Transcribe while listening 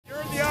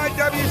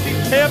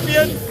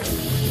champion,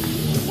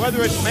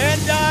 whether it's Man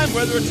Dime,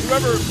 whether it's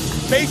whoever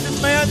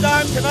faces Man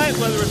Dime tonight,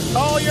 whether it's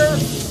Collier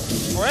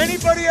or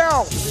anybody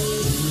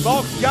else,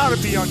 Bulk's got to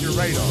be on your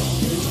radar.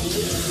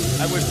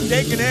 And with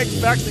Steak and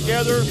Eggs back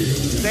together,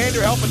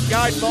 Zander helping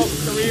guide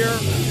Bulk's career,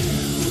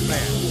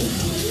 man,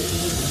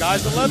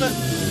 sky's the limit.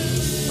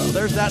 Well,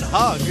 there's that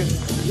hug.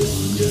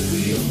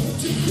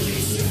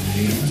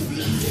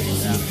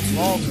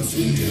 Bulk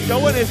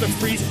showing his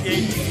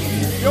appreciation,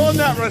 showing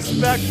that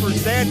respect for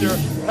Zander,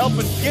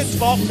 helping get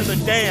Bulk to the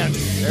dance.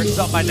 There's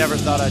something I never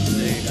thought I'd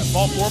see.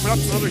 Bulk warming up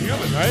to another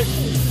human, right?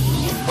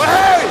 But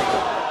hey!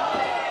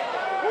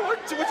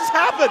 What just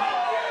happened?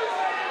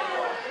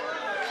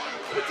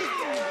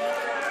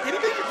 Did he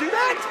make you do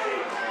that?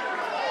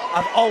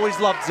 I've always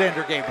loved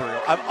Zander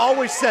Gabriel. I've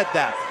always said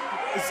that.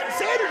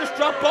 Zander just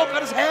dropped Bulk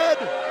on his head.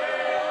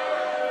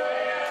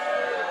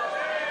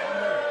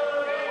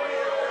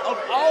 Of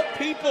all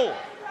people,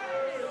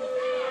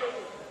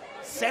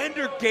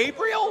 Zander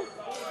Gabriel?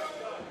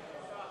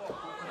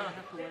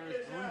 He's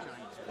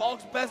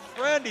Bulk's best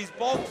friend. He's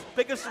Bulk's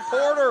biggest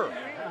supporter.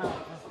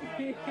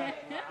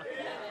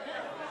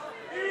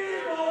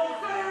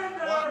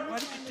 Why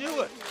did you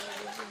do it?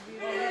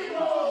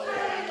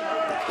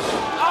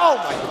 Oh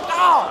my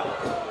God!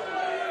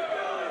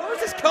 Where's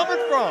this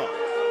coming from?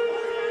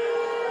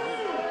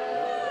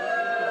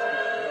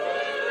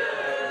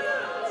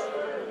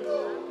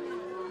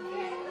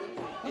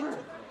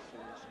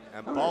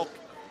 And Bulk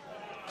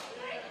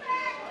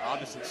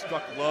obviously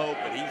struck low,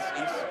 but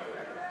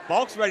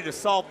Bulk's ready to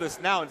solve this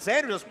now, and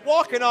Zander just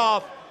walking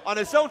off on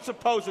his own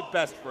supposed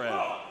best friend.